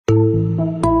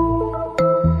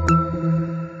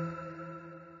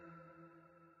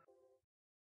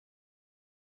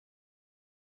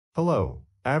Hello,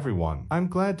 everyone. I'm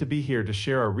glad to be here to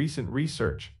share our recent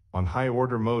research on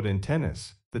high-order mode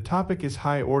antennas. The topic is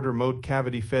high-order mode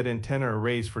cavity-fed antenna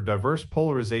arrays for diverse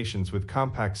polarizations with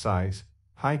compact size,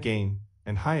 high gain,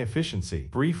 and high efficiency.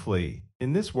 Briefly,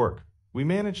 in this work, we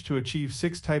managed to achieve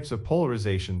 6 types of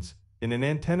polarizations in an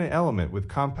antenna element with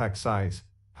compact size,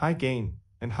 high gain,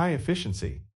 and high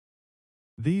efficiency.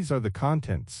 These are the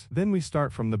contents. Then we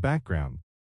start from the background.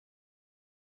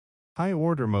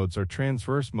 High-order modes are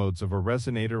transverse modes of a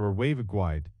resonator or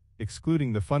waveguide,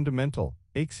 excluding the fundamental,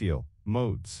 axial,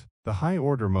 modes. The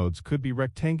high-order modes could be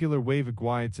rectangular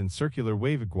waveguides and circular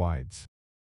waveguides.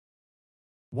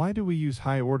 Why do we use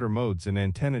high-order modes in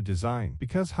antenna design?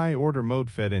 Because high-order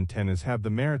mode-fed antennas have the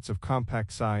merits of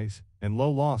compact size and low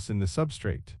loss in the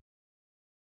substrate.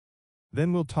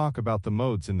 Then we'll talk about the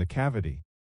modes in the cavity.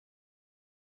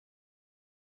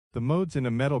 The modes in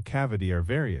a metal cavity are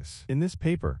various. In this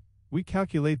paper, we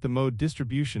calculate the mode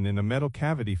distribution in a metal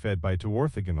cavity fed by two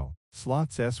orthogonal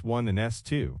slots S1 and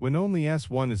S2. When only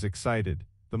S1 is excited,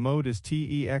 the mode is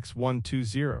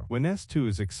TEX120. When S2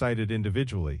 is excited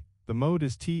individually, the mode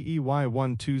is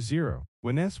TEY120.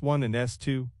 When S1 and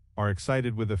S2 are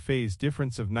excited with a phase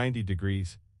difference of 90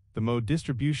 degrees, the mode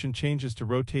distribution changes to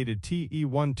rotated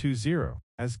TE120,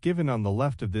 as given on the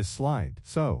left of this slide.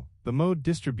 So, the mode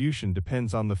distribution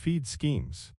depends on the feed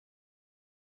schemes.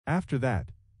 After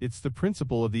that, it's the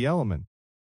principle of the element.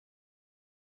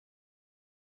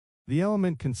 The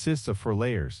element consists of 4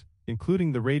 layers,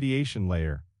 including the radiation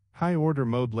layer, high-order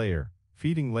mode layer,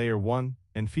 feeding layer 1,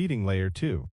 and feeding layer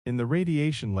 2. In the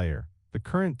radiation layer, the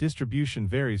current distribution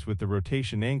varies with the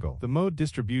rotation angle. The mode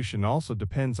distribution also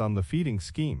depends on the feeding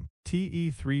scheme.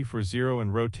 TE340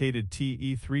 and rotated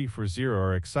TE340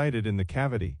 are excited in the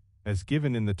cavity, as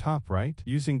given in the top right.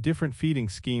 Using different feeding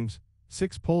schemes,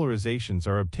 6 polarizations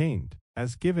are obtained.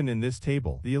 As given in this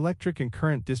table, the electric and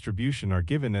current distribution are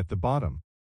given at the bottom.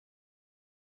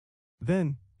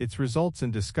 Then, its results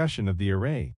and discussion of the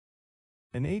array.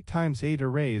 An 8x8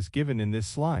 array is given in this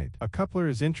slide. A coupler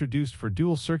is introduced for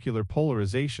dual circular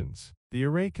polarizations. The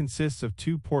array consists of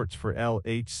 2 ports for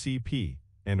LHCP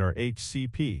and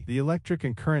RHCP. The electric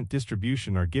and current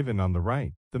distribution are given on the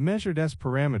right. The measured S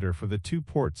parameter for the 2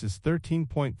 ports is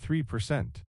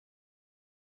 13.3%.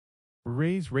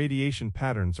 Array's radiation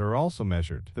patterns are also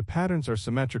measured. The patterns are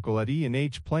symmetrical at E and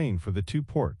H plane for the 2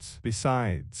 ports.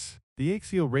 Besides, the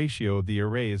axial ratio of the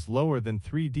array is lower than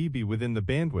 3 dB within the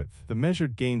bandwidth. The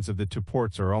measured gains of the 2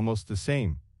 ports are almost the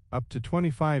same, up to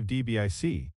 25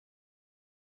 dBIC.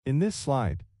 In this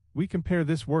slide, we compare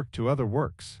this work to other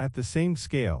works. At the same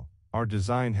scale, our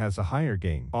design has a higher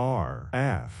gain.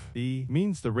 RFE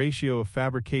means the ratio of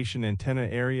fabrication antenna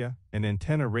area and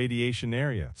antenna radiation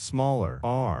area. Smaller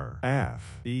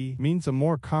RFE means a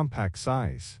more compact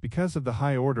size. Because of the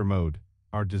high-order mode,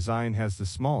 our design has the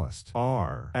smallest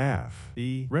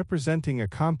RFE, representing a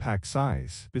compact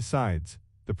size. Besides,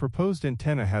 the proposed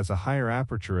antenna has a higher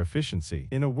aperture efficiency.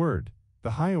 In a word,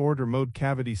 the high-order mode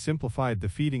cavity simplified the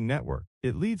feeding network.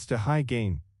 It leads to high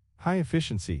gain, high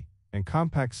efficiency, and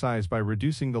compact size by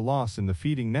reducing the loss in the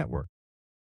feeding network.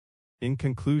 In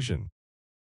conclusion,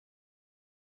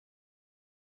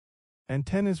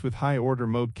 antennas with high-order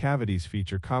mode cavities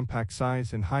feature compact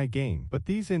size and high gain, but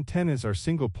these antennas are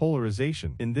single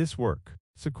polarization. In this work,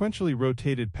 sequentially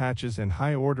rotated patches and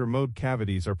high-order mode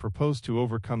cavities are proposed to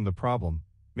overcome the problem,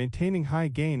 maintaining high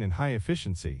gain and high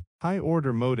efficiency.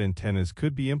 High-order mode antennas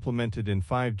could be implemented in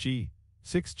 5G,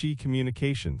 6G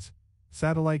communications,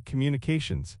 satellite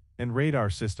communications, and radar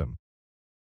system.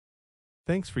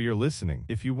 Thanks for your listening.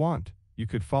 If you want, you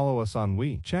could follow us on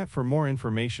WeChat for more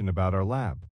information about our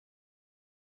lab.